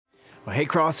Well, hey,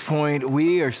 Crosspoint,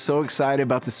 we are so excited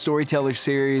about the Storytellers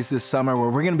series this summer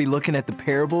where we're going to be looking at the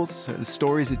parables, the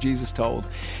stories that Jesus told.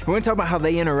 We're going to talk about how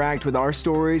they interact with our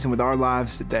stories and with our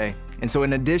lives today. And so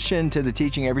in addition to the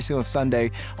teaching every single Sunday,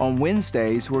 on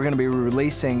Wednesdays, we're going to be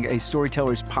releasing a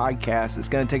Storytellers podcast that's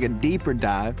going to take a deeper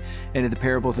dive into the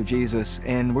parables of Jesus.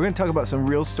 And we're going to talk about some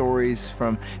real stories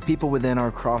from people within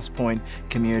our Crosspoint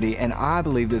community. And I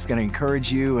believe this is going to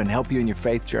encourage you and help you in your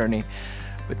faith journey.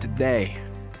 But today,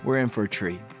 we're in for a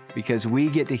treat because we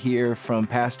get to hear from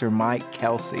Pastor Mike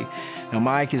Kelsey. Now,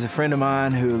 Mike is a friend of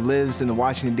mine who lives in the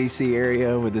Washington, D.C.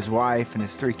 area with his wife and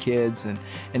his 3 kids.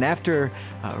 And after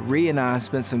Rhea and I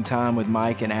spent some time with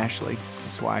Mike and Ashley,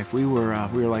 his wife, we were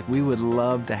like, we would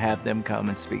love to have them come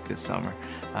and speak this summer.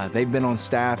 They've been on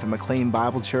staff at McLean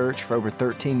Bible Church for over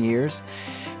 13 years.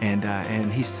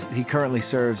 And he currently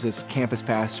serves as campus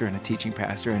pastor and a teaching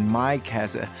pastor. And Mike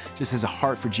has a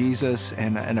heart for Jesus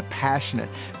and a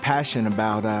passion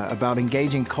about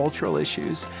engaging cultural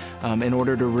issues in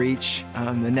order to reach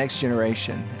the next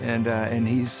generation. And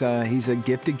he's a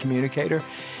gifted communicator.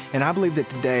 And I believe that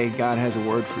today God has a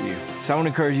word for you. So I want to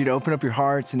encourage you to open up your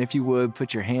hearts, and if you would,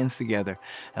 put your hands together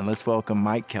and let's welcome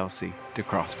Mike Kelsey to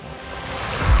Crosspoint.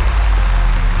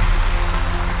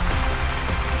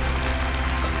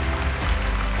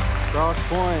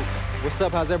 Crosspoint, what's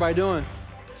up? How's everybody doing?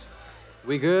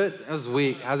 We good? That was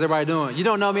weak. How's everybody doing? You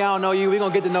don't know me, I don't know you. We're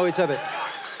gonna get to know each other.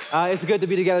 It's good to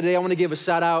be together today. I want to give a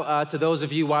shout out to those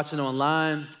of you watching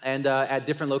online and at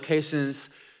different locations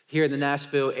here in the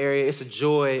Nashville area. It's a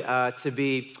joy to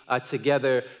be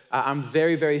together. I'm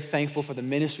very, very thankful for the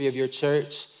ministry of your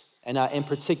church. And in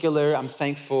particular, I'm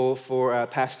thankful for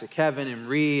Pastor Kevin and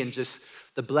Rhea and just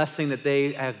the blessing that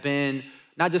they have been,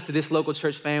 not just to this local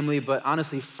church family, but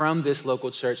honestly from this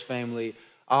local church family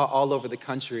all over the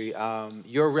country.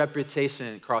 Your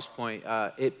reputation,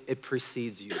 Crosspoint, it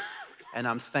precedes you. And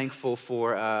I'm thankful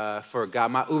for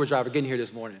God. My Uber driver getting here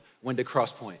this morning went to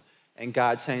Crosspoint, and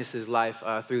God changed his life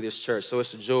through this church. So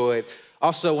it's a joy.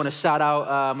 Also want to shout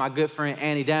out my good friend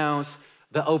Annie Downs,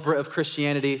 the Oprah of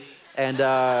Christianity, and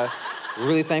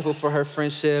really thankful for her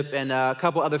friendship, and a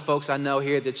couple other folks I know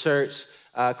here at the church.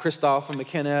 Christoph from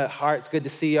McKenna, Hearts, good to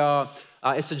see y'all.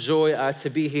 It's a joy to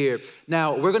be here.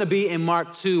 Now, we're gonna be in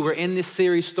Mark 2. We're in this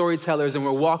series, Storytellers, and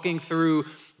we're walking through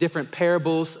different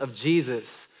parables of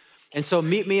Jesus. And so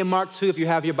meet me in Mark 2 if you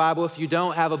have your Bible. If you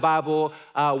don't have a Bible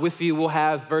with you, we'll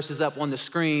have verses up on the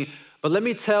screen. But let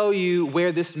me tell you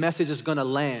where this message is gonna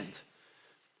land.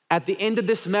 At the end of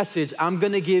this message, I'm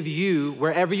gonna give you,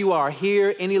 wherever you are,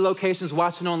 here, any locations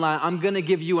watching online, I'm gonna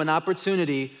give you an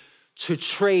opportunity to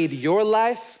trade your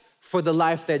life for the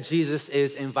life that Jesus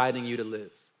is inviting you to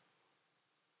live.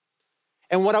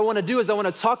 And what I wanna do is I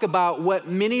wanna talk about what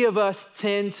many of us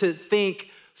tend to think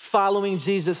following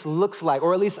Jesus looks like,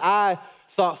 or at least I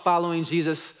thought following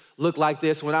Jesus looked like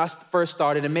this when I first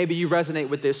started, and maybe you resonate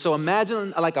with this. So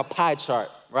imagine like a pie chart,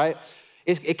 right?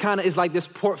 It kind of is like this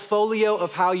portfolio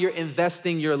of how you're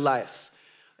investing your life.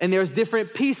 And there's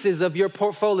different pieces of your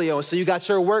portfolio. So you got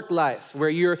your work life where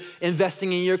you're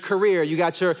investing in your career. You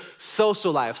got your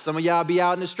social life. Some of y'all be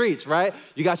out in the streets, right?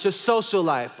 You got your social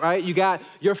life, right? You got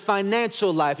your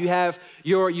financial life. You have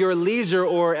your leisure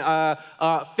or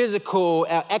physical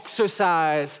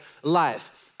exercise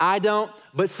life. I don't,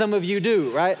 but some of you do,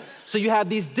 right? So you have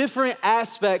these different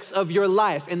aspects of your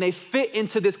life, and they fit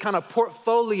into this kind of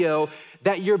portfolio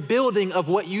that you're building of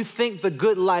what you think the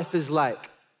good life is like.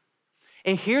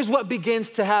 And here's what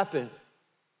begins to happen.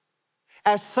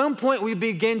 At some point, we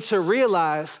begin to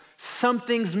realize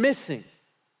something's missing.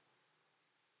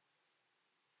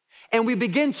 And we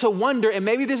begin to wonder, and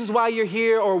maybe this is why you're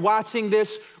here or watching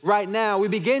this right now, we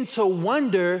begin to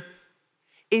wonder,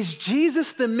 is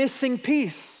Jesus the missing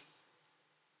piece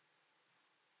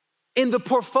in the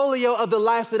portfolio of the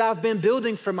life that I've been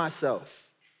building for myself?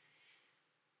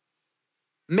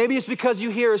 Maybe it's because you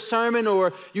hear a sermon,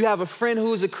 or you have a friend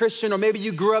who's a Christian, or maybe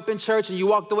you grew up in church and you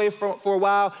walked away for a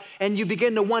while and you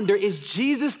begin to wonder, is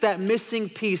Jesus that missing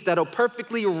piece that'll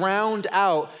perfectly round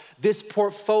out this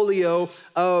portfolio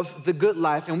of the good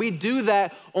life? And we do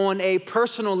that on a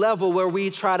personal level where we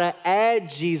try to add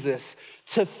Jesus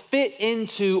to fit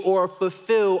into or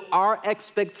fulfill our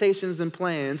expectations and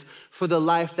plans for the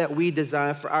life that we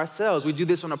design for ourselves. We do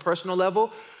this on a personal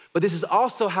level. But this is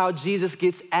also how Jesus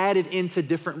gets added into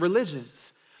different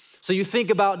religions. So you think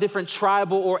about different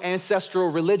tribal or ancestral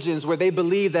religions where they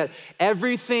believe that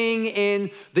everything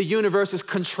in the universe is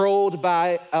controlled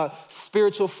by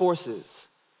spiritual forces.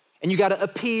 And you gotta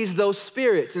appease those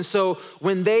spirits. And so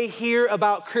when they hear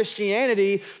about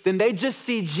Christianity, then they just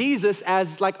see Jesus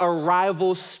as like a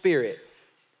rival spirit.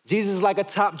 Jesus is like a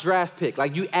top draft pick.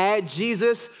 Like you add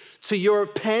Jesus to your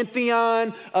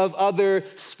pantheon of other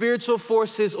spiritual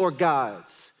forces or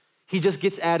gods. He just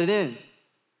gets added in.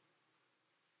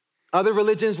 Other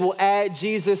religions will add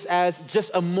Jesus as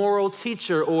just a moral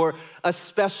teacher or a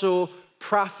special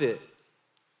prophet.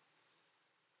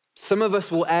 Some of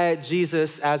us will add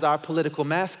Jesus as our political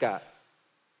mascot.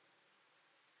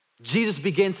 Jesus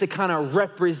begins to kind of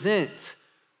represent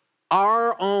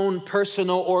our own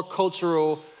personal or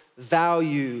cultural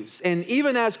values. And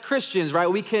even as Christians, right,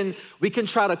 we can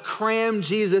try to cram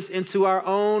Jesus into our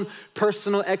own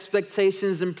personal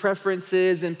expectations and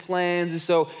preferences and plans. And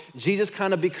so Jesus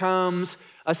kind of becomes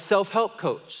a self-help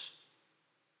coach.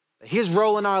 His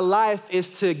role in our life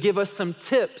is to give us some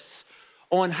tips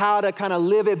on how to kind of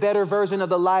live a better version of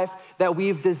the life that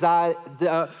we've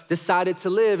decided to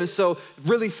live. And so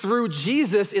really through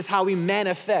Jesus is how we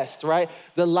manifest, right,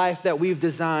 the life that we've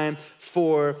designed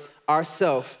for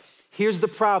ourselves. Here's the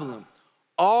problem.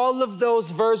 All of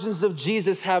those versions of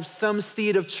Jesus have some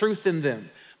seed of truth in them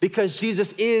because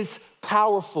Jesus is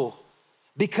powerful,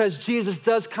 because Jesus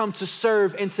does come to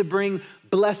serve and to bring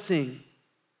blessing.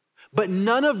 But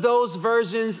none of those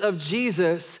versions of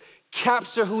Jesus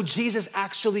capture who Jesus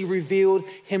actually revealed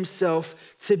himself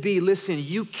to be. Listen,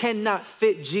 you cannot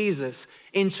fit Jesus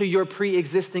into your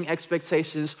pre-existing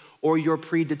expectations or your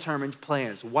predetermined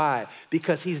plans. Why?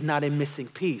 Because he's not a missing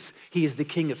piece. He is the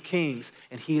King of Kings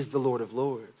and he is the Lord of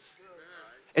Lords.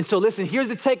 And so listen, here's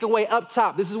the takeaway up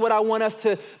top. This is what I want us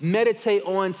to meditate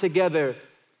on together.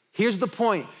 Here's the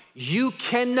point. You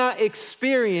cannot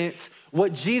experience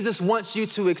what Jesus wants you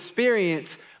to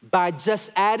experience by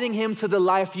just adding him to the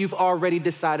life you've already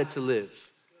decided to live.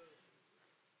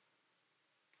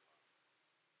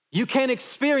 You can't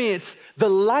experience the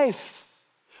life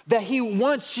that he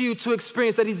wants you to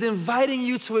experience, that he's inviting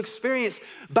you to experience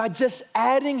by just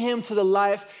adding him to the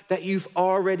life that you've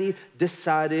already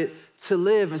decided to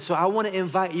live. And so I want to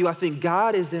invite you, I think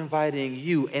God is inviting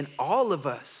you and all of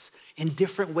us in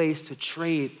different ways to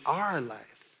trade our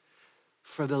life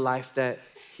for the life that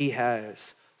he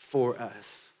has for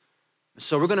us.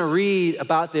 So we're gonna read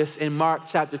about this in Mark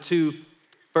chapter 2,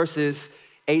 verses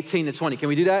 18 to 20. Can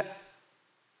we do that?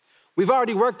 We've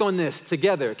already worked on this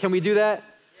together. Can we do that?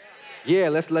 Yeah,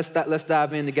 let's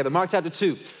dive in together. Mark chapter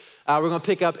 2, we're gonna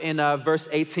pick up in verse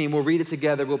 18. We'll read it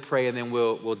together, we'll pray, and then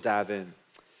we'll dive in.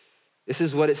 This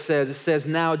is what it says. It says,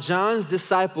 now John's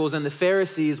disciples and the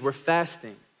Pharisees were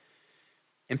fasting.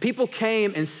 And people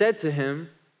came and said to him,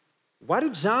 why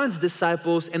do John's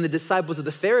disciples and the disciples of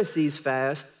the Pharisees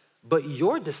fast, but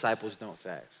your disciples don't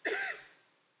fast?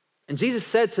 And Jesus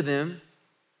said to them,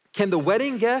 can the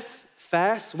wedding guests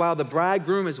fast while the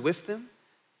bridegroom is with them?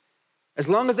 As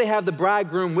long as they have the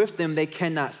bridegroom with them, they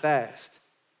cannot fast.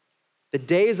 The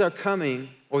days are coming,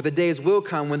 or the days will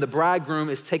come, when the bridegroom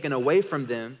is taken away from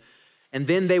them, and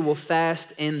then they will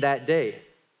fast in that day.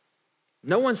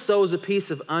 No one sews a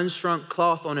piece of unshrunk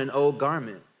cloth on an old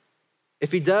garment.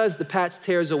 If he does, the patch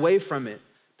tears away from it,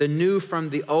 the new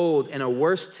from the old, and a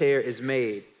worse tear is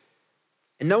made.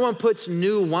 And no one puts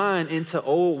new wine into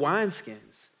old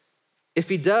wineskins. If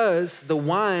he does, the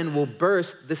wine will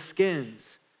burst the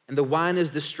skins, and the wine is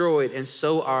destroyed, and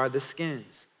so are the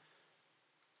skins.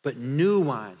 But new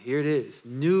wine, here it is,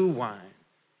 new wine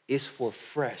is for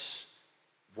fresh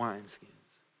wineskins.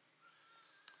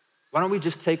 Why don't we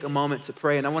just take a moment to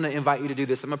pray? And I want to invite you to do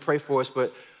this. I'm going to pray for us,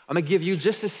 but I'm going to give you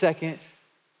just a second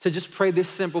to just pray this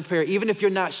simple prayer. Even if you're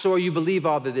not sure you believe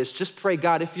all of this, just pray,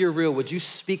 God, if you're real, would you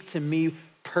speak to me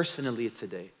personally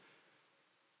today?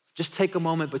 Just take a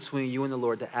moment between you and the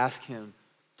Lord to ask him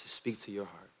to speak to your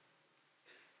heart.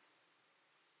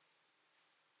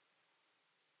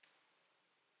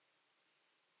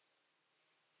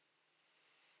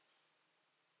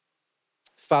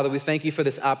 Father, we thank you for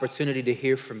this opportunity to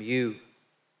hear from you.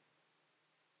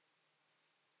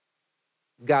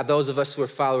 God, those of us who are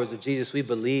followers of Jesus, we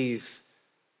believe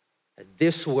that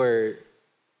this word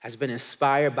has been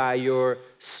inspired by your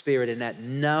Spirit and that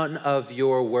none of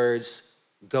your words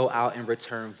go out and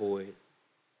return void.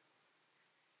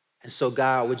 And so,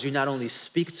 God, would you not only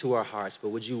speak to our hearts, but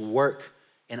would you work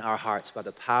in our hearts by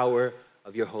the power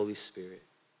of your Holy Spirit?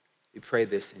 We pray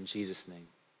this in Jesus' name.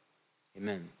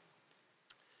 Amen.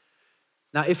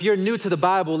 Now, if you're new to the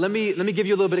Bible, let me give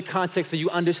you a little bit of context so you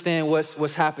understand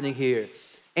what's happening here.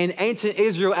 In ancient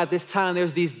Israel at this time,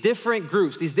 there's these different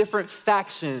groups, these different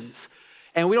factions.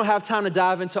 And we don't have time to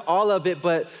dive into all of it,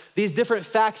 but these different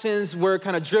factions were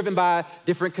kind of driven by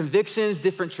different convictions,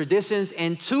 different traditions,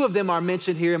 and two of them are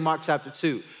mentioned here in Mark chapter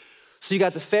 2. So you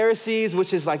got the Pharisees,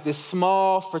 which is like this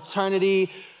small fraternity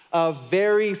of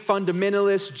very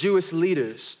fundamentalist Jewish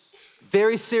leaders,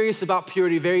 very serious about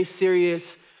purity, very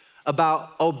serious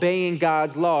about obeying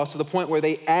God's law to the point where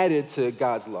they added to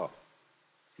God's law.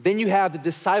 Then you have the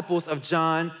disciples of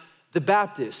John the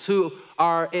Baptist, who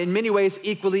are in many ways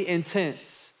equally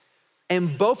intense.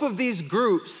 And both of these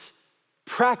groups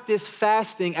practice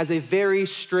fasting as a very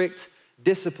strict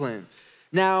discipline.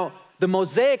 Now, the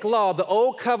Mosaic law, the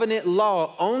Old Covenant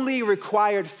law, only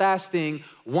required fasting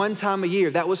one time a year.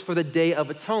 That was for the Day of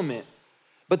Atonement.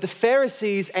 But the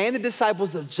Pharisees and the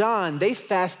disciples of John, they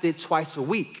fasted twice a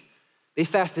week. They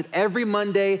fasted every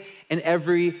Monday and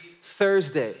every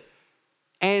Thursday.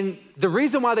 And the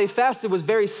reason why they fasted was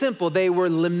very simple. They were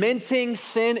lamenting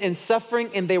sin and suffering,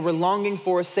 and they were longing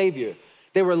for a Savior.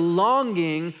 They were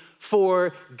longing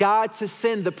for God to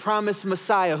send the promised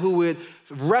Messiah who would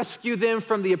rescue them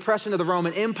from the oppression of the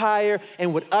Roman Empire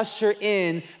and would usher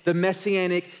in the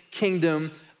Messianic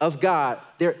kingdom of God.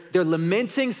 They're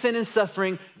lamenting sin and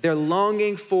suffering. They're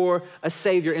longing for a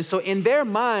Savior. And so in their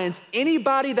minds,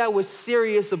 anybody that was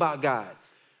serious about God,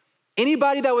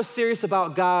 anybody that was serious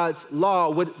about God's law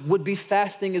would be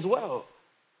fasting as well.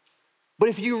 But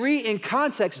if you read in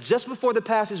context, just before the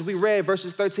passage we read,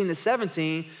 verses 13 to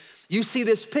 17, you see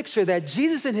this picture that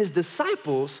Jesus and his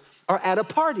disciples are at a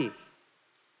party.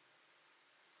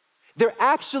 They're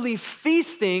actually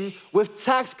feasting with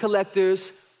tax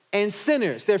collectors and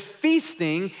sinners. They're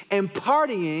feasting and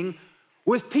partying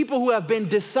with people who have been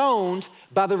disowned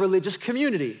by the religious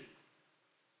community.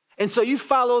 And so you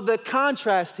follow the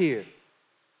contrast here.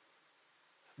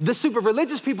 The super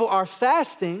religious people are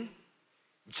fasting.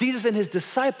 Jesus and his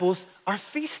disciples are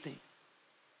feasting.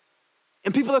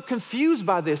 And people are confused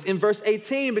by this in verse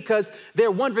 18 because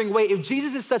they're wondering, wait, if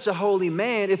Jesus is such a holy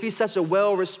man, if he's such a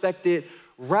well-respected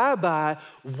rabbi,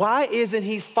 why isn't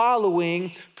he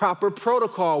following proper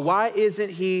protocol? Why isn't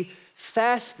he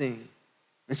fasting?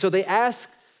 And so they ask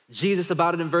Jesus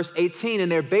about it in verse 18,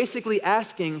 and they're basically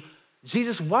asking,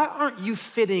 Jesus, why aren't you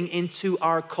fitting into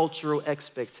our cultural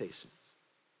expectations?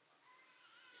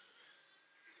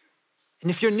 And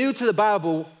if you're new to the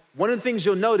Bible, one of the things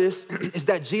you'll notice is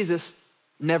that Jesus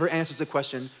never answers the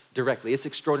question directly. It's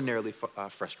extraordinarily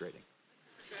frustrating.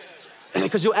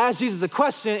 Because you'll ask Jesus a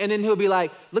question, and then he'll be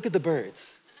like, look at the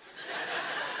birds.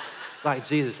 Like,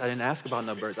 Jesus, I didn't ask about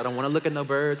no birds. I don't want to look at no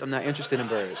birds. I'm not interested in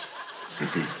birds.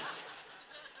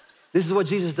 This is what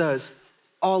Jesus does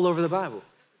all over the Bible.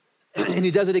 And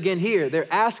he does it again here.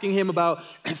 They're asking him about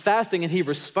fasting, and he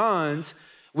responds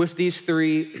with these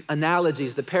three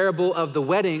analogies. The parable of the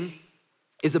wedding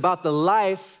is about the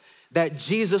life that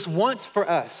Jesus wants for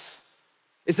us.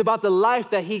 It's about the life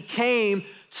that he came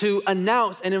to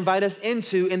announce and invite us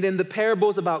into. And then the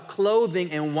parables about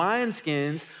clothing and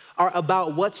wineskins are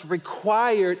about what's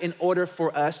required in order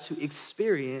for us to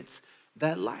experience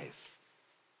that life.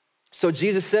 So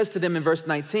Jesus says to them in verse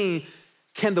 19,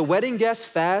 can the wedding guests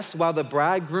fast while the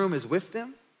bridegroom is with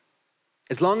them?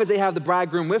 As long as they have the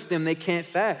bridegroom with them, they can't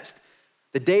fast.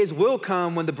 The days will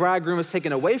come when the bridegroom is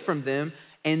taken away from them,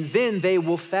 and then they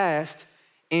will fast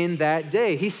in that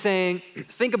day. He's saying,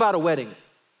 think about a wedding.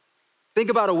 Think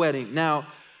about a wedding. Now,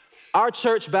 our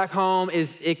church back home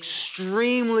is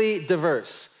extremely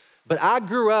diverse, but I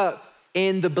grew up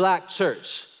in the black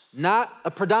church, not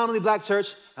a predominantly black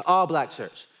church, an all black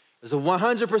church. It was a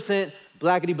 100%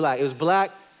 blackity black. It was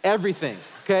black everything,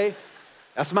 okay?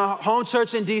 That's my home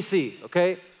church in DC,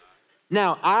 okay?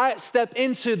 Now, I stepped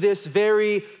into this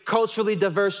very culturally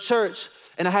diverse church,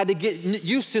 and I had to get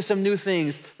used to some new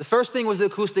things. The first thing was the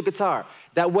acoustic guitar.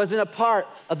 That wasn't a part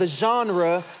of the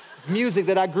genre of music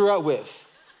that I grew up with.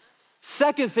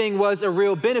 Second thing was a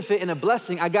real benefit and a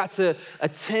blessing. I got to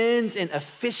attend and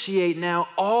officiate now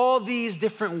all these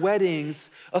different weddings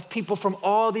of people from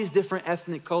all these different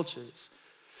ethnic cultures.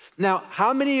 Now,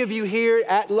 how many of you here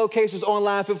at locations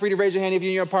online, feel free to raise your hand if you're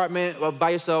in your apartment or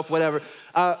by yourself, whatever.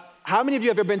 How many of you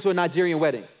have ever been to a Nigerian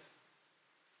wedding?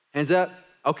 Hands up.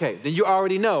 Okay, then you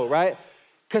already know, right?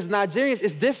 Because Nigerians,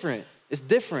 it's different. It's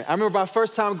different. I remember my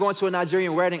first time going to a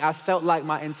Nigerian wedding, I felt like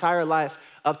my entire life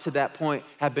up to that point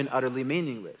had been utterly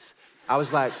meaningless. I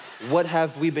was like, what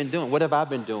have we been doing? What have I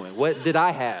been doing? What did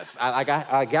I have?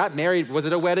 I got married. Was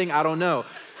it a wedding? I don't know.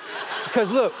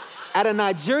 Because look, at a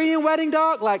Nigerian wedding,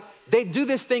 dog, like they do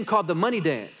this thing called the money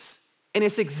dance. And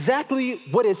it's exactly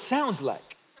what it sounds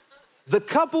like. The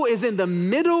couple is in the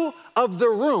middle of the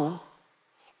room,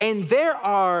 and there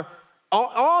are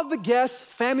all the guests,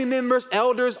 family members,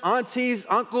 elders, aunties,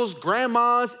 uncles,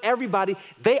 grandmas, everybody.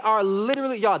 They are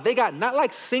literally, y'all, they got not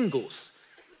like singles.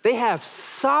 They have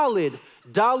solid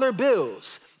dollar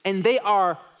bills, and they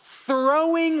are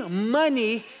throwing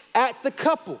money at the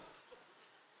couple.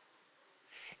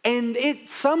 And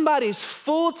it's somebody's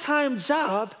full-time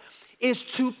job is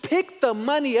to pick the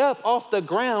money up off the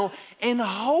ground and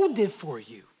hold it for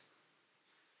you.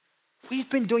 We've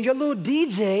been doing, your little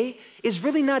DJ is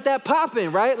really not that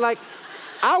popping, right? Like,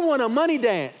 I want a money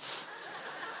dance.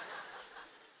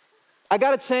 I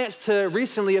got a chance to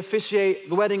recently officiate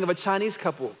the wedding of a Chinese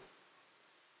couple.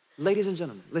 Ladies and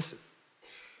gentlemen, listen.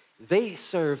 They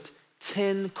served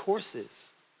 10 courses.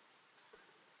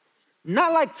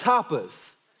 Not like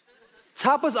tapas.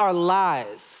 Tapas are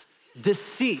lies,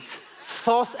 deceit,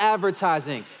 false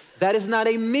advertising. That is not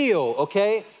a meal,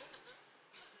 okay?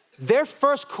 Their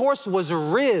first course was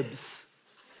ribs.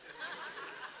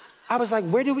 I was like,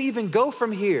 where do we even go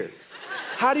from here?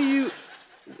 How do you,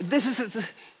 this is a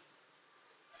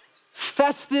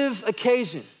festive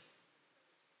occasion.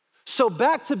 So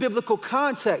back to biblical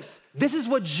context, this is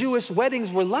what Jewish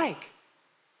weddings were like.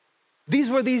 These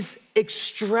were these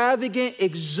extravagant,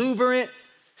 exuberant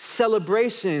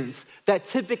celebrations that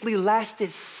typically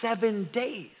lasted 7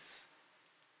 days.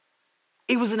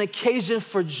 It was an occasion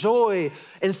for joy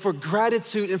and for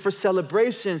gratitude and for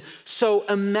celebration. So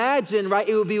imagine, right,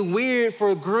 it would be weird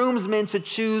for groomsmen to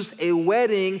choose a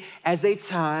wedding as a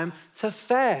time to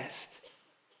fast.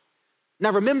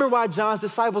 Now remember why John's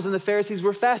disciples and the Pharisees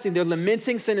were fasting. They're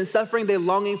lamenting sin and suffering. They're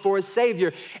longing for a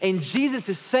Savior. And Jesus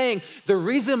is saying, the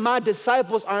reason my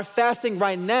disciples aren't fasting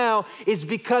right now is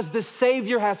because the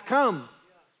Savior has come.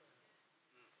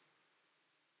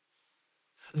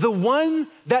 The one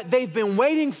that they've been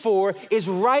waiting for is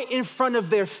right in front of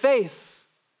their face.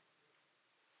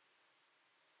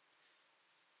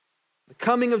 The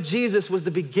coming of Jesus was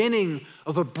the beginning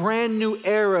of a brand new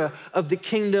era of the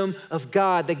kingdom of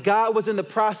God. That God was in the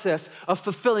process of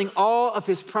fulfilling all of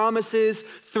his promises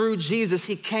through Jesus.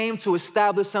 He came to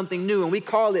establish something new, and we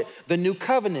call it the new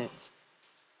covenant.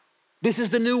 This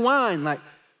is the new wine. Like,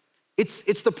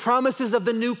 it's the promises of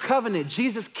the new covenant.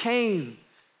 Jesus came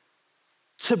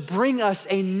to bring us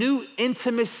a new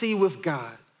intimacy with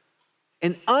God,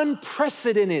 an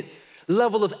unprecedented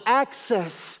level of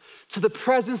access to the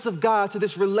presence of God, to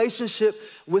this relationship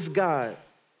with God.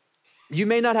 You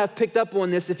may not have picked up on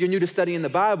this if you're new to studying the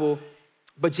Bible,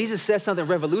 but Jesus says something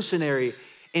revolutionary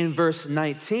in verse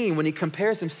 19 when he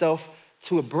compares himself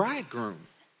to a bridegroom.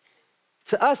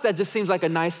 To us, that just seems like a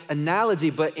nice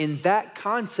analogy, but in that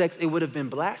context, it would have been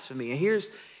blasphemy. And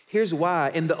here's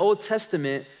why. In the Old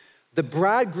Testament, the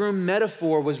bridegroom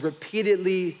metaphor was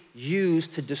repeatedly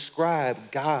used to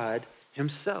describe God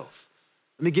himself.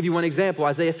 Let me give you one example.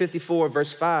 Isaiah 54,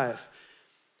 verse 5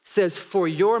 says, "For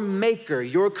your maker,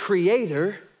 your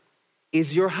creator,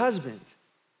 is your husband.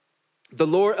 The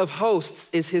Lord of hosts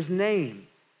is his name.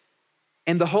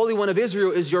 And the Holy One of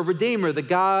Israel is your redeemer, the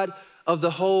God of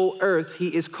the whole earth,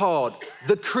 he is called."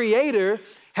 The creator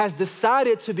has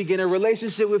decided to begin a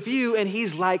relationship with you, and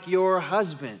he's like your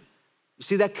husband. You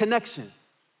see that connection?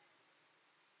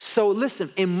 So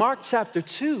listen, in Mark chapter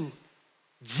 2,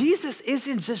 Jesus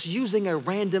isn't just using a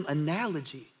random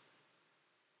analogy.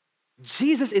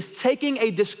 Jesus is taking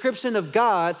a description of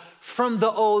God from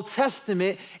the Old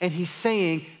Testament, and he's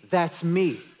saying, that's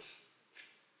me.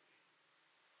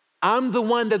 I'm the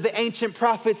one that the ancient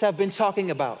prophets have been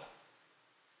talking about.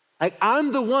 Like,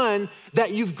 I'm the one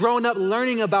that you've grown up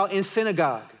learning about in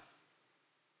synagogue.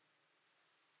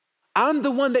 I'm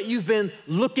the one that you've been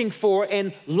looking for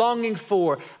and longing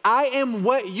for. I am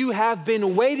what you have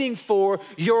been waiting for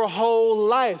your whole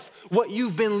life. What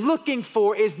you've been looking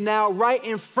for is now right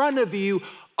in front of you,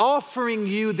 offering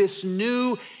you this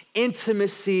new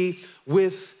intimacy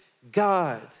with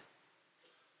God.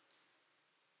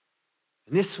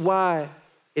 And this is why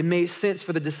it made sense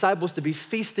for the disciples to be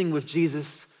feasting with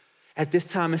Jesus at this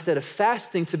time instead of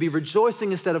fasting, to be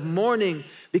rejoicing instead of mourning,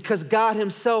 because God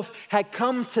himself had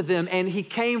come to them, and he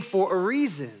came for a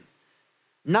reason.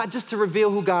 Not just to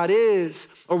reveal who God is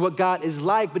or what God is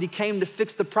like, but he came to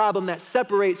fix the problem that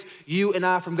separates you and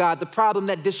I from God, the problem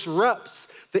that disrupts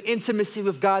the intimacy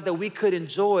with God that we could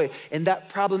enjoy, and that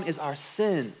problem is our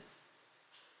sin.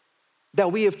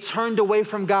 That we have turned away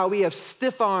from God. We have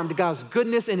stiff-armed God's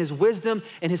goodness and his wisdom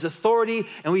and his authority,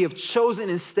 and we have chosen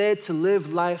instead to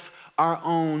live life our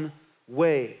own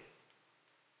way.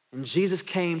 And Jesus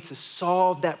came to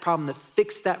solve that problem, to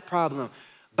fix that problem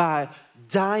by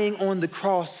dying on the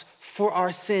cross for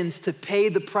our sins, to pay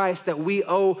the price that we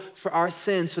owe for our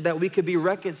sins so that we could be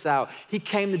reconciled. He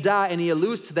came to die, and he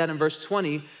alludes to that in verse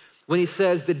 20 when he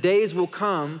says, the days will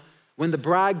come when the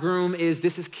bridegroom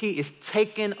this is key, is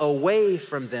taken away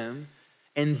from them,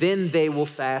 and then they will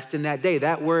fast in that day.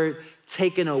 That word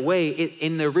taken away,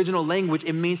 in the original language,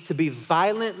 it means to be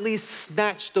violently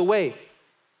snatched away.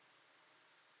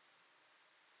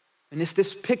 And it's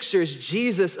this picture is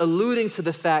Jesus alluding to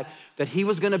the fact that he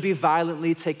was gonna be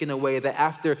violently taken away, that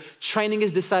after training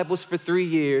his disciples for 3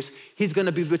 years, he's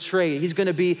gonna be betrayed. He's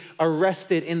gonna be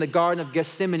arrested in the Garden of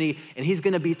Gethsemane, and he's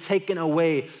gonna be taken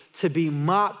away to be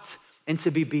mocked and to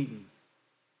be beaten.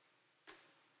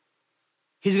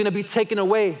 He's gonna be taken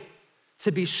away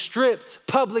to be stripped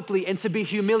publicly and to be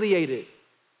humiliated.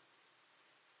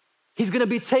 He's gonna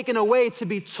be taken away to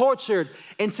be tortured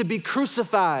and to be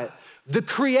crucified. The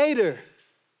Creator,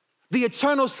 the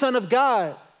eternal Son of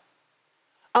God,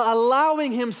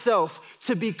 allowing himself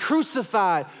to be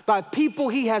crucified by people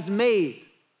he has made.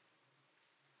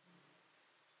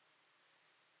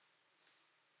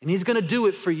 And he's gonna do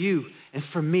it for you and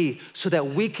for me so that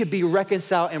we could be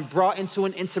reconciled and brought into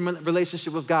an intimate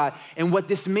relationship with God. And what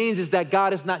this means is that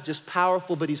God is not just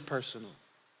powerful, but he's personal.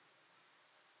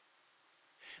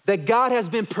 That God has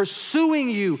been pursuing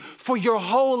you for your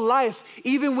whole life,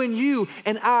 even when you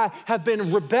and I have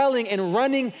been rebelling and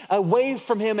running away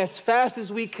from him as fast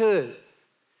as we could.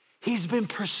 He's been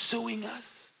pursuing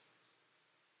us.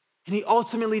 And he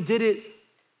ultimately did it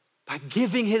by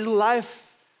giving his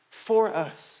life for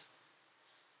us.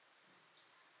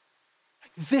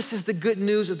 This is the good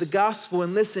news of the gospel.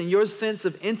 And listen, your sense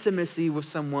of intimacy with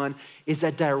someone is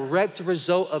a direct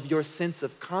result of your sense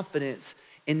of confidence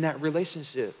in that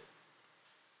relationship.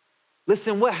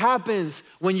 Listen, what happens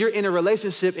when you're in a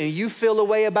relationship and you feel a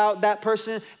way about that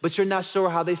person, but you're not sure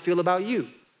how they feel about you?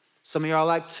 Some of y'all are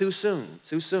like, too soon.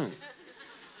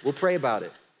 We'll pray about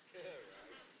it.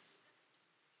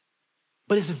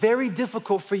 But it's very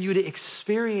difficult for you to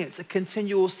experience a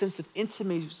continual sense of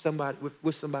intimacy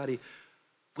with somebody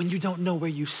when you don't know where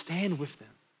you stand with them.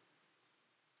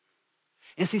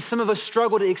 And see, some of us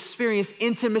struggle to experience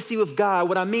intimacy with God.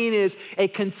 What I mean is a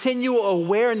continual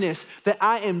awareness that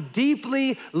I am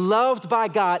deeply loved by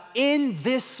God in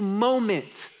this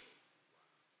moment,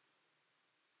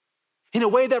 in a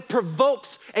way that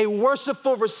provokes a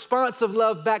worshipful response of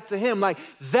love back to him. Like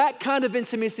that kind of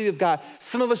intimacy with God.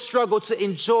 Some of us struggle to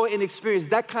enjoy and experience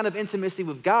that kind of intimacy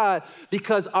with God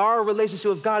because our relationship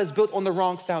with God is built on the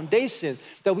wrong foundation,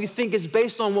 that we think is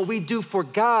based on what we do for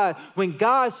God, when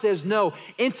God says, no,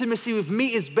 intimacy with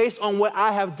me is based on what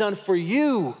I have done for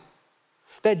you.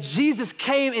 That Jesus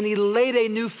came and he laid a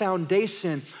new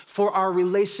foundation for our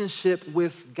relationship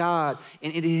with God.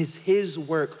 And it is his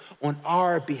work on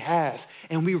our behalf.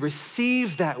 And we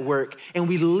receive that work and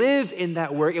we live in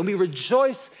that work and we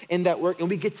rejoice in that work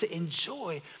and we get to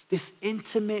enjoy this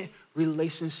intimate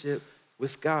relationship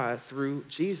with God through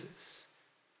Jesus.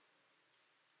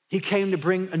 He came to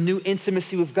bring a new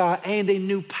intimacy with God and a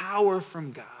new power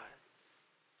from God.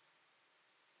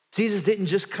 Jesus didn't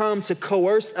just come to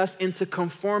coerce us into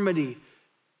conformity.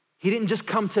 He didn't just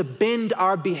come to bend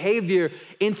our behavior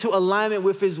into alignment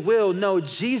with his will. No,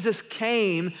 Jesus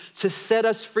came to set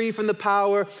us free from the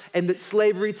power and the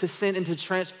slavery to sin and to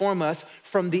transform us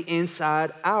from the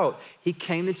inside out. He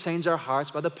came to change our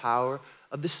hearts by the power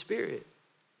of the Spirit.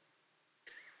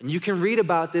 And you can read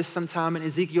about this sometime in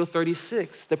Ezekiel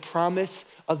 36, the promise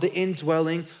of the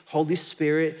indwelling Holy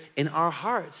Spirit in our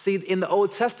hearts. See, in the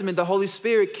Old Testament, the Holy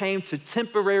Spirit came to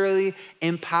temporarily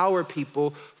empower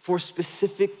people for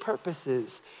specific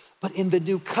purposes. But in the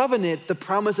new covenant, the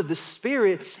promise of the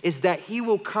Spirit is that he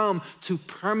will come to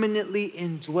permanently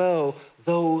indwell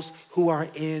those who are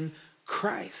in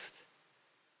Christ.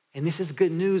 And this is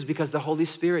good news because the Holy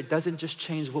Spirit doesn't just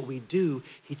change what we do,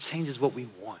 he changes what we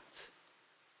want.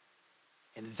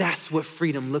 And that's what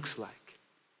freedom looks like.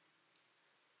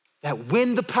 That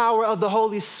when the power of the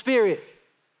Holy Spirit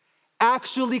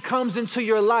actually comes into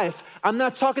your life, I'm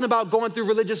not talking about going through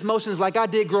religious motions like I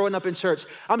did growing up in church.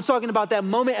 I'm talking about that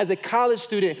moment as a college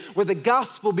student where the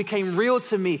gospel became real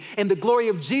to me and the glory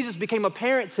of Jesus became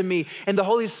apparent to me and the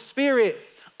Holy Spirit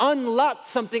unlocked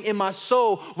something in my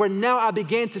soul where now I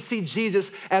began to see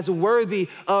Jesus as worthy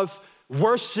of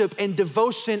worship and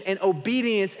devotion and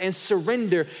obedience and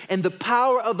surrender. And the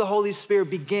power of the Holy Spirit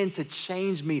began to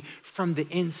change me from the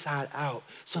inside out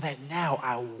so that now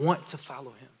I want to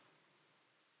follow him.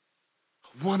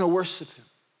 I want to worship him.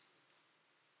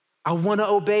 I want to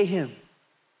obey him.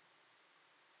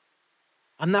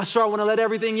 I'm not sure I want to let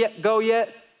everything go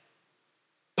yet,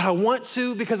 but I want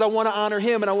to because I want to honor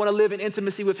him and I want to live in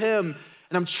intimacy with him.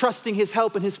 And I'm trusting his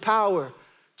help and his power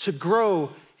to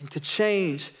grow and to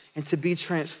change and to be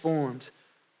transformed.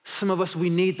 Some of us, we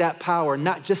need that power,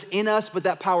 not just in us, but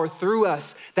that power through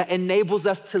us that enables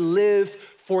us to live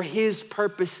for his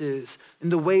purposes in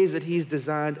the ways that he's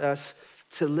designed us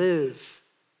to live.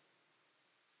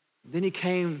 Then he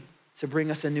came to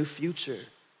bring us a new future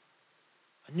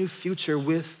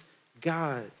with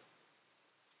God.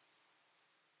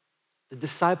 The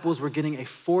disciples were getting a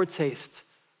foretaste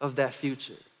of that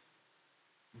future,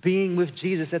 being with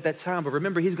Jesus at that time. But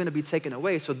remember, he's gonna be taken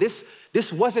away. So this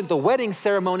wasn't the wedding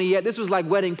ceremony yet. This was like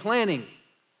wedding planning.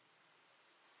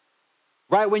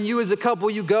 Right, when you as a couple,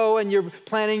 you go and you're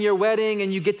planning your wedding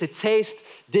and you get to taste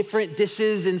different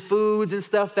dishes and foods and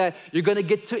stuff that you're gonna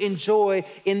get to enjoy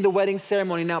in the wedding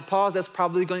ceremony. Now pause, that's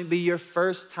probably gonna be your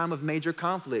first time of major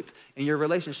conflict in your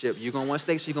relationship. You're gonna want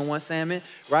steak, she's gonna want salmon,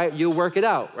 right? You'll work it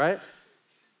out, right?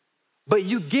 But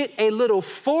you get a little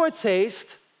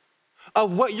foretaste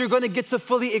of what you're gonna get to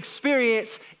fully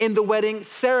experience in the wedding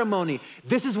ceremony.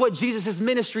 This is what Jesus'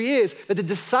 ministry is, that the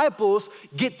disciples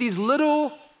get these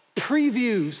little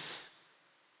previews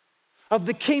of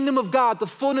the kingdom of God, the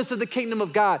fullness of the kingdom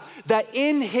of God, that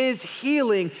in his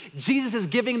healing, Jesus is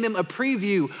giving them a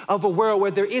preview of a world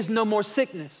where there is no more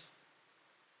sickness.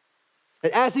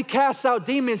 That as he casts out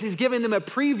demons, he's giving them a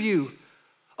preview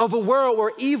of a world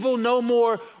where evil no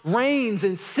more reigns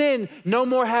and sin no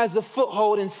more has a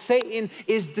foothold and Satan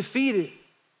is defeated.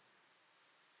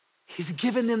 He's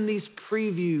given them these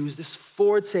previews, this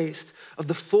foretaste of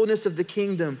the fullness of the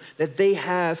kingdom that they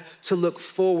have to look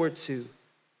forward to.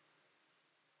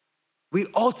 We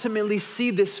ultimately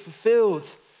see this fulfilled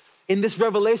in this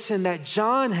revelation that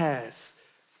John has,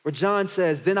 where John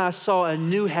says, "Then I saw a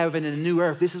new heaven and a new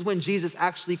earth." This is when Jesus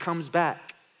actually comes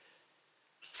back.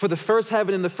 "For the first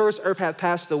heaven and the first earth had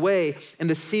passed away, and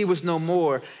the sea was no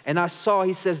more. And I saw,"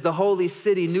 he says, "the holy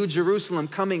city, New Jerusalem,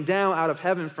 coming down out of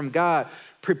heaven from God,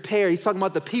 prepared," he's talking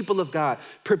about the people of God,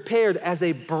 "prepared as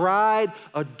a bride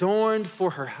adorned for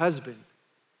her husband.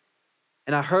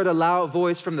 And I heard a loud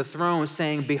voice from the throne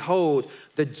saying, 'Behold,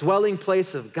 the dwelling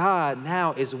place of God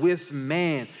now is with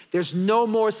man.'" There's no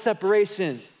more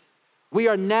separation. We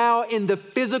are now in the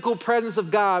physical presence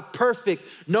of God, perfect.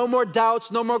 No more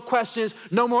doubts, no more questions,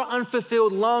 no more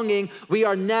unfulfilled longing. We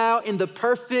are now in the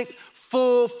perfect,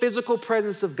 full physical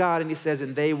presence of God. And he says,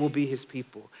 "And they will be his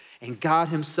people. And God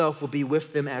himself will be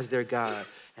with them as their God."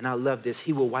 And I love this.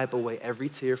 "He will wipe away every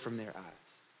tear from their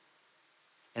eyes."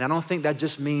 And I don't think that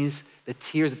just means the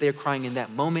tears that they're crying in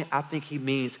that moment. I think he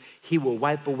means he will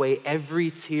wipe away every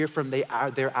tear from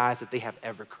their eyes that they have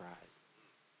ever cried.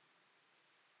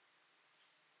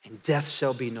 "And death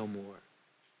shall be no more.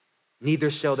 Neither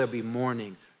shall there be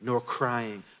mourning, nor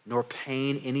crying, nor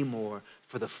pain anymore,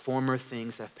 for the former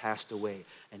things have passed away."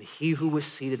 And he who was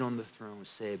seated on the throne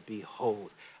said,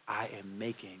 "Behold, I am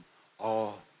making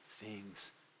all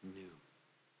things new."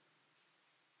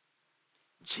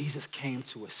 Jesus came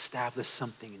to establish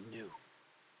something new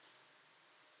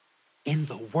in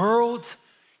the world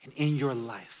and in your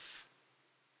life.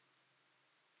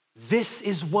 This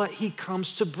is what he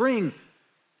comes to bring.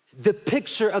 The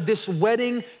picture of this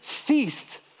wedding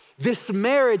feast, this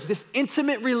marriage, this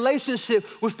intimate relationship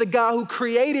with the God who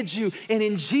created you and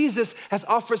in Jesus has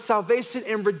offered salvation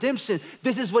and redemption.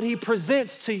 This is what he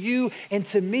presents to you and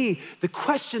to me. The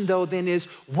question though then is,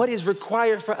 what is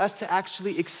required for us to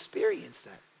actually experience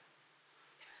that?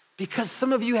 Because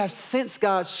some of you have sensed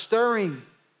God stirring.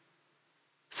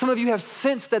 Some of you have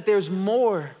sensed that there's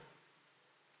more.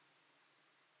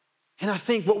 And I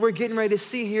think what we're getting ready to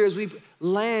see here as we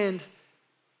land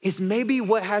is maybe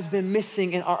what has been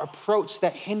missing in our approach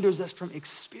that hinders us from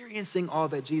experiencing all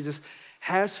that Jesus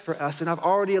has for us. And I've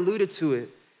already alluded to it.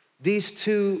 These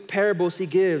two parables he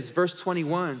gives, verse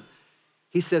 21,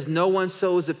 he says, "No one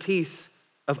sews a piece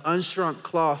of unshrunk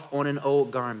cloth on an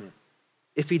old garment.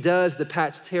 If he does, the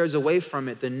patch tears away from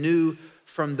it, the new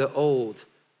from the old,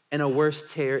 and a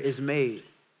worse tear is made."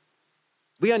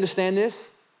 We understand this.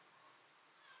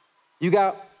 You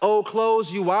got old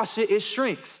clothes, you wash it, it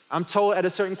shrinks. I'm told at a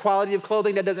certain quality of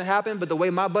clothing that doesn't happen, but the way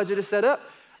my budget is set up,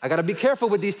 I gotta be careful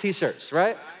with these t-shirts,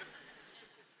 right?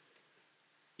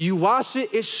 You wash it,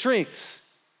 it shrinks.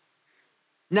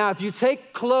 Now, if you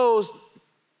take clothes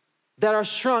that are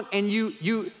shrunk and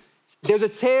there's a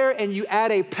tear and you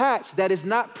add a patch that is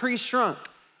not pre-shrunk,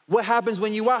 what happens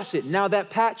when you wash it? Now that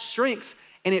patch shrinks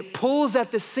and it pulls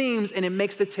at the seams and it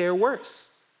makes the tear worse.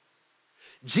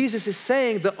 Jesus is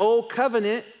saying the old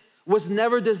covenant was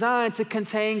never designed to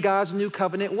contain God's new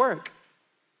covenant work.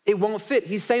 It won't fit.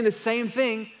 He's saying the same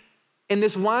thing in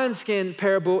this wineskin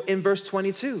parable in verse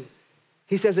 22.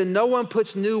 He says, "And no one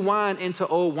puts new wine into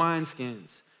old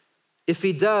wineskins. If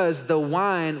he does, the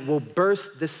wine will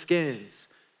burst the skins,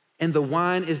 and the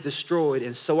wine is destroyed,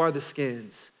 and so are the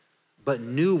skins. But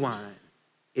new wine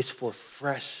is for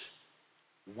fresh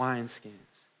wineskins."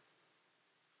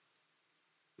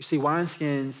 You see,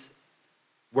 wineskins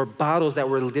were bottles that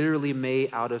were literally made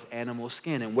out of animal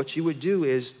skin. And what you would do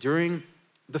is during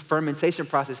the fermentation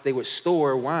process, they would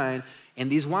store wine in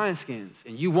these wineskins.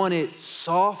 And you wanted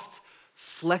soft,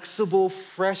 flexible,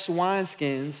 fresh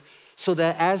wineskins so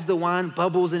that as the wine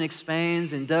bubbles and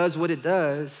expands and does what it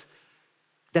does,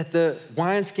 that the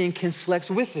wineskin can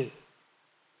flex with it.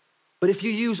 But if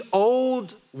you use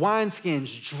old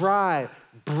wineskins, dry,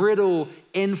 brittle,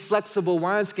 inflexible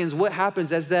wineskins, what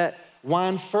happens as that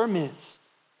wine ferments?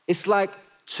 It's like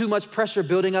too much pressure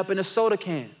building up in a soda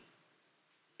can.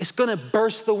 It's gonna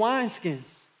burst the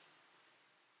wineskins.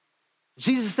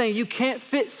 Jesus is saying you can't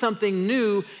fit something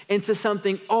new into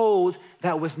something old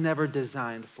that was never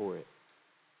designed for it.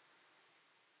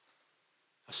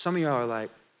 Some of y'all are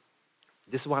like,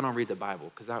 this is why I don't read the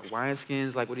Bible, because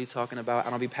wineskins, like, what are you talking about?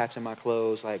 I don't be patching my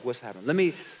clothes, like, what's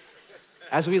happening?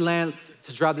 As we land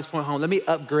to drive this point home, let me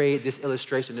upgrade this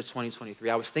illustration to 2023.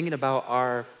 I was thinking about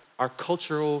our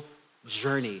cultural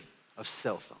journey of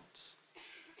cell phones.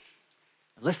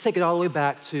 Let's take it all the way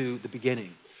back to the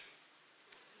beginning.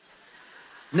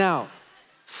 Now,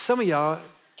 some of y'all,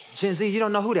 Gen Z, you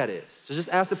don't know who that is. So just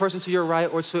ask the person to your right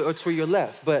or to your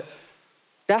left. But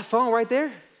that phone right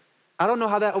there, I don't know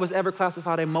how that was ever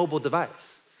classified a mobile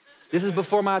device. This is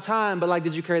before my time, but like,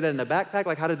 did you carry that in a backpack?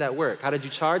 Like, how did that work? How did you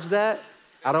charge that?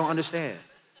 I don't understand.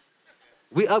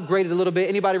 We upgraded a little bit.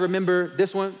 Anybody remember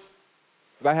this one?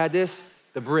 If I had this?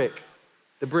 The brick.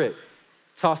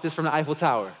 Toss this from the Eiffel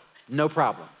Tower. No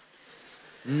problem.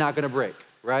 Not gonna break,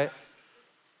 right?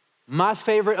 My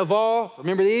favorite of all,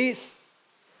 remember these?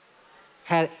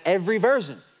 Had every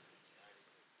version.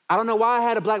 I don't know why I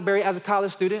had a BlackBerry as a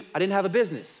college student. I didn't have a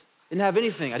business. Didn't have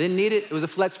anything. I didn't need it. It was a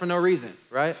flex for no reason,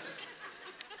 right?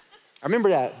 I remember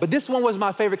that. But this one was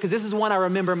my favorite because this is one I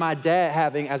remember my dad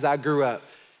having as I grew up.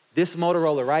 This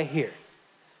Motorola right here.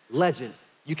 Legend.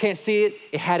 You can't see it.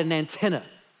 It had an antenna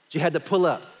that you had to pull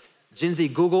up. Gen Z,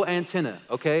 Google antenna,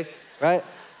 okay? Right?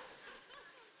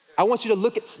 I want you to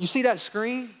look at, you see that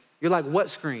screen? You're like, what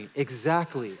screen?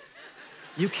 Exactly.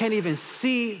 You can't even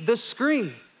see the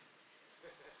screen.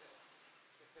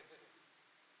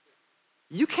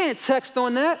 You can't text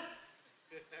on that.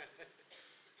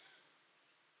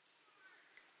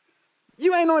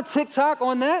 You ain't on TikTok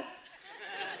on that.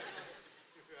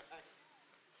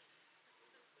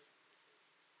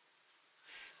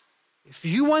 If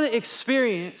you want to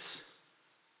experience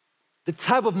the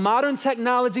type of modern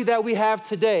technology that we have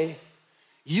today,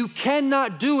 you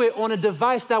cannot do it on a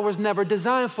device that was never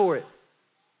designed for it.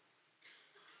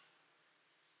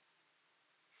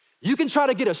 You can try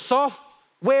to get a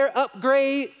software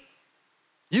upgrade.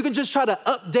 You can just try to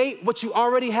update what you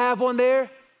already have on there,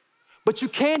 but you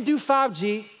can't do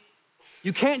 5G.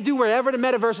 You can't do wherever the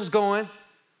metaverse is going.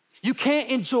 You can't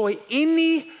enjoy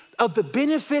any of the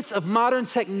benefits of modern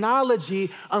technology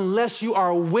unless you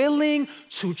are willing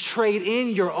to trade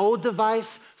in your old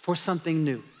device for something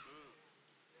new.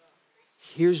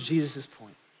 Here's Jesus'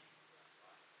 point.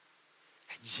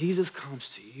 Jesus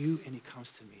comes to you and he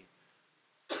comes to me.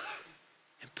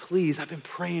 And please, I've been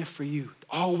praying for you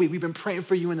all week. We've been praying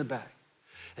for you in the back.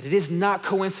 That it is not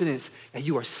coincidence that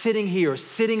you are sitting here or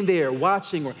sitting there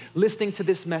watching or listening to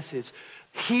this message.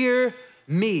 Hear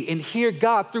me and hear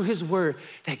God through his word,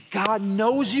 that God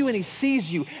knows you and he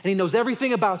sees you and he knows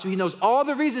everything about you. He knows all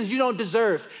the reasons you don't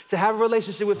deserve to have a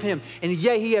relationship with him. And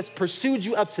yet he has pursued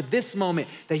you up to this moment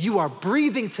that you are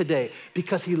breathing today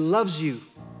because he loves you.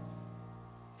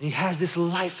 And he has this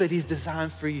life that he's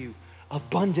designed for you,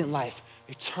 abundant life,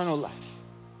 eternal life.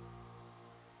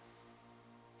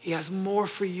 He has more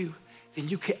for you than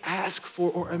you could ask for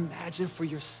or imagine for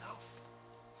yourself.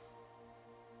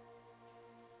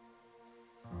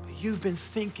 But you've been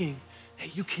thinking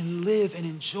that you can live and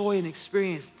enjoy and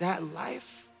experience that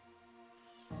life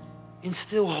and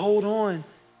still hold on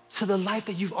to the life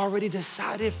that you've already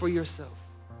decided for yourself.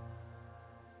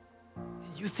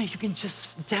 And you think you can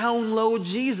just download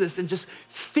Jesus and just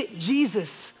fit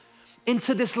Jesus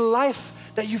into this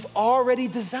life that you've already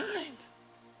designed.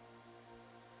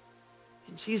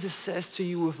 And Jesus says to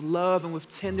you with love and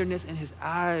with tenderness in his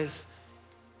eyes,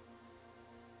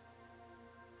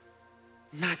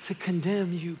 not to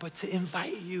condemn you, but to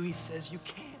invite you. He says, you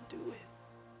can't do it.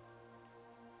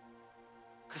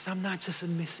 Because I'm not just a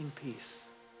missing piece.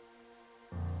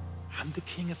 I'm the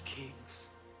King of Kings.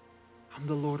 I'm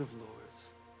the Lord of Lords.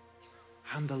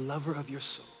 I'm the lover of your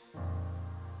soul.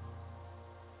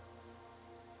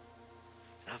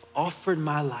 And I've offered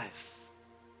my life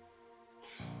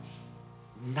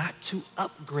not to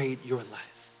upgrade your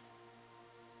life,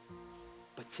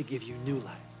 but to give you new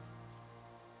life.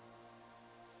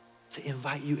 To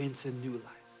invite you into new life.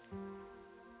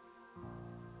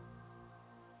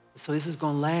 So this is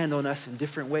gonna land on us in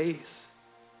different ways.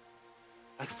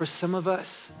 Like for some of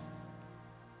us,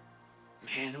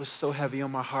 man, it was so heavy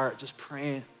on my heart just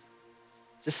praying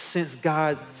just sense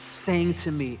God saying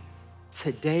to me,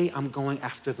 today I'm going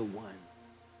after the one.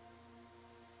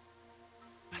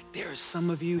 Like there are some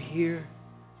of you here,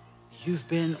 you've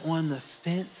been on the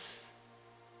fence.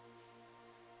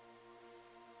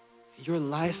 Your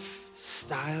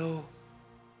lifestyle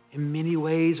in many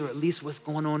ways, or at least what's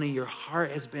going on in your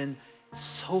heart, has been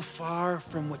so far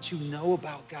from what you know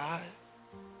about God.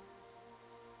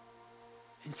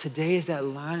 And today is that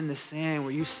line in the sand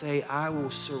where you say, I will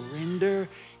surrender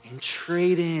and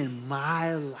trade in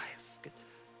my life,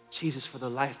 Jesus, for the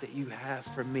life that you have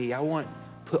for me. I want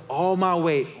to put all my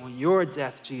weight on your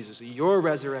death, Jesus, your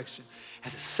resurrection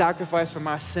as a sacrifice for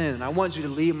my sin. And I want you to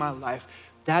lead my life.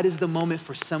 That is the moment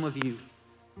for some of you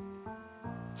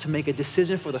to make a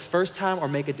decision for the first time, or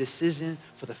make a decision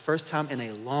for the first time in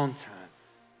a long time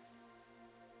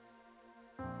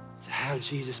to have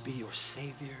Jesus be your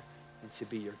Savior and to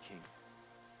be your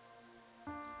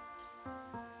King.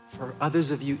 For others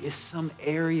of you, it's some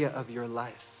area of your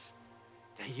life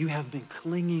that you have been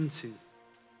clinging to.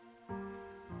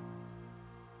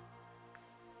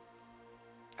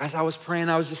 As I was praying,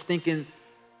 I was just thinking,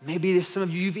 maybe there's some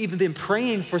of you, you've even been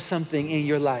praying for something in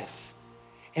your life.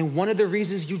 And one of the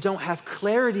reasons you don't have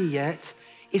clarity yet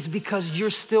is because you're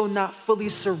still not fully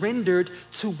surrendered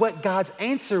to what God's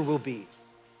answer will be.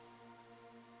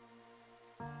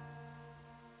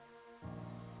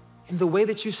 In the way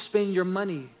that you spend your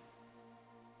money,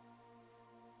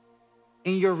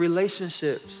 in your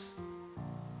relationships,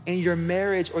 in your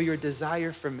marriage or your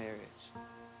desire for marriage,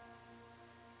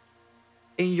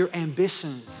 in your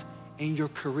ambitions, in your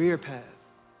career path.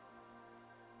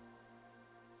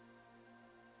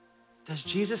 Does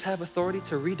Jesus have authority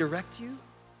to redirect you?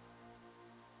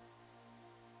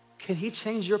 Can he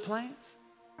change your plans?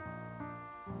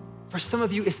 For some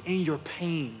of you, it's in your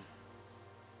pain,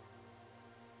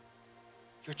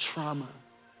 your trauma,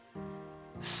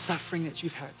 the suffering that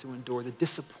you've had to endure, the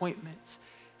disappointments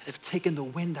that have taken the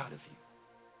wind out of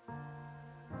you.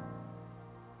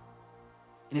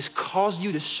 And it's caused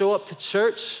you to show up to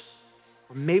church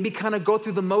or maybe kind of go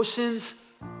through the motions.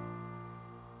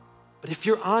 But if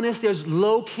you're honest, there's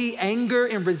low-key anger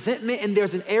and resentment, and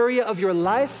there's an area of your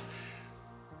life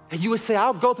and you would say,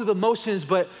 I'll go through the motions,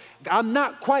 but I'm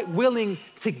not quite willing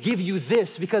to give you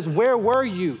this, because where were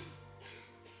you?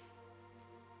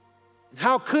 And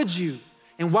how could you?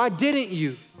 And why didn't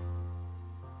you?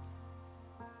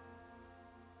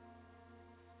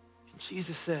 And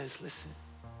Jesus says, listen,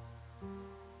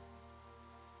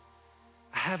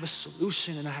 I have a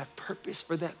solution and I have purpose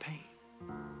for that pain.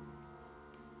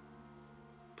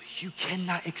 But you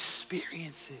cannot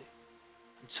experience it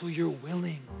until you're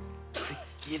willing to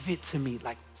give it to me,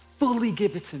 like fully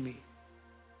give it to me.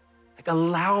 Like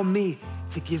allow me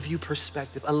to give you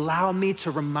perspective. Allow me to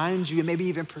remind you and maybe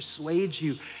even persuade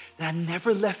you that I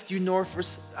never left you nor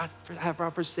have I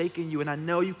forsaken you. And I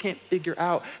know you can't figure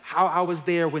out how I was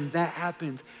there when that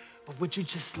happened, but would you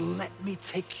just let me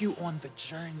take you on the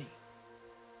journey?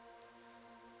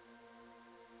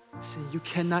 Listen, you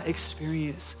cannot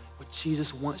experience what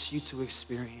Jesus wants you to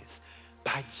experience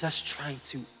by just trying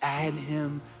to add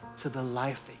him to the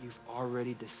life that you've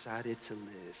already decided to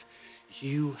live.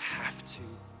 You have to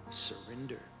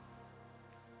surrender.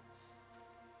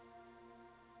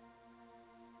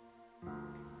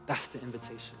 That's the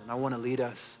invitation, and I want to lead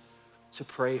us to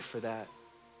pray for that.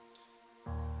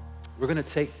 We're going to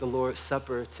take the Lord's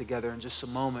Supper together in just a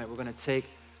moment. We're going to take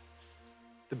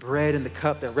the bread and the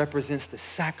cup that represents the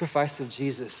sacrifice of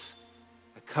Jesus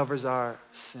that covers our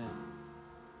sin.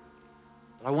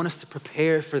 But I want us to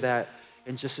prepare for that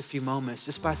in just a few moments,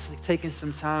 just by taking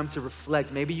some time to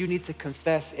reflect. Maybe you need to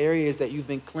confess areas that you've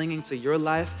been clinging to your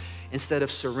life instead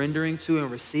of surrendering to and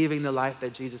receiving the life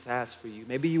that Jesus has for you.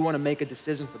 Maybe you want to make a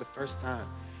decision for the first time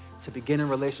to begin a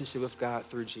relationship with God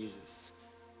through Jesus.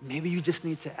 Maybe you just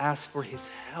need to ask for his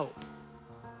help.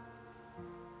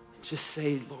 Just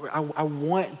say, Lord, I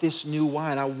want this new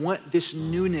wine. I want this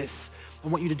newness. I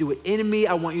want you to do it in me.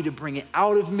 I want you to bring it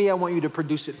out of me. I want you to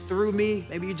produce it through me.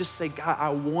 Maybe you just say, God, I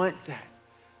want that.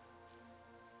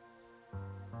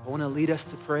 I want to lead us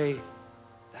to pray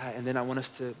that, and then I want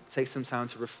us to take some time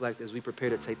to reflect as we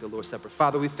prepare to take the Lord's Supper.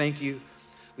 Father, we thank you.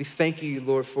 We thank you,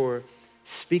 Lord, for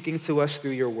speaking to us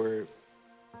through your word.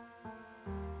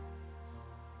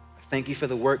 I thank you for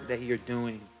the work that you're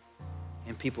doing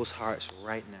in people's hearts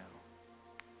right now.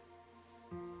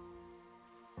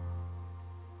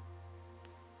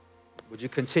 Would you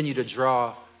continue to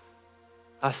draw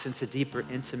us into deeper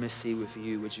intimacy with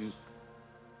you? Would you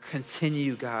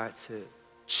continue, God, to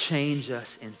change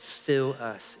us and fill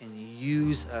us and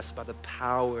use us by the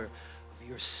power of of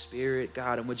your Spirit,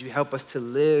 God, and would you help us to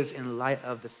live in light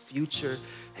of the future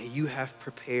that you have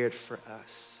prepared for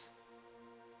us.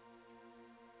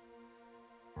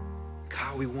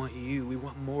 God, we want you. We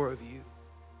want more of you.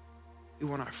 We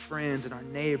want our friends and our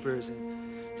neighbors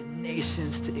and the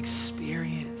nations to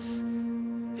experience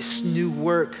this new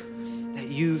work that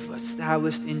you've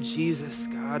established in Jesus,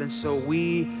 God. And so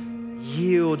we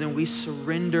yield and we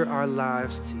surrender our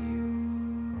lives to you.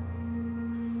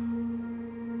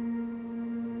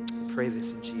 We pray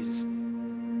this in Jesus'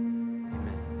 name.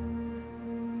 Amen.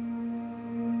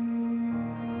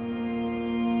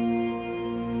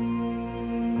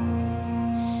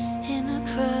 In the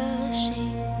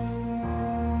crushing,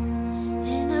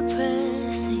 in the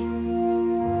pressing,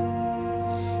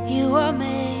 you are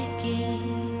making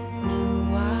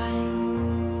new wine.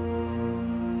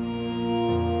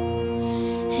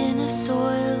 In the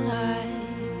soil I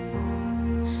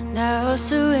now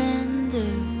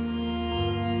surrender,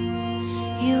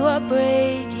 you are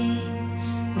breaking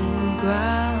new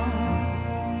ground.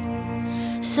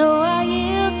 So I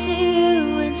yield to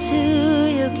you and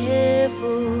to your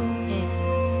careful hand.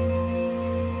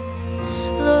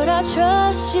 Lord, I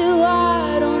trust you,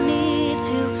 I don't need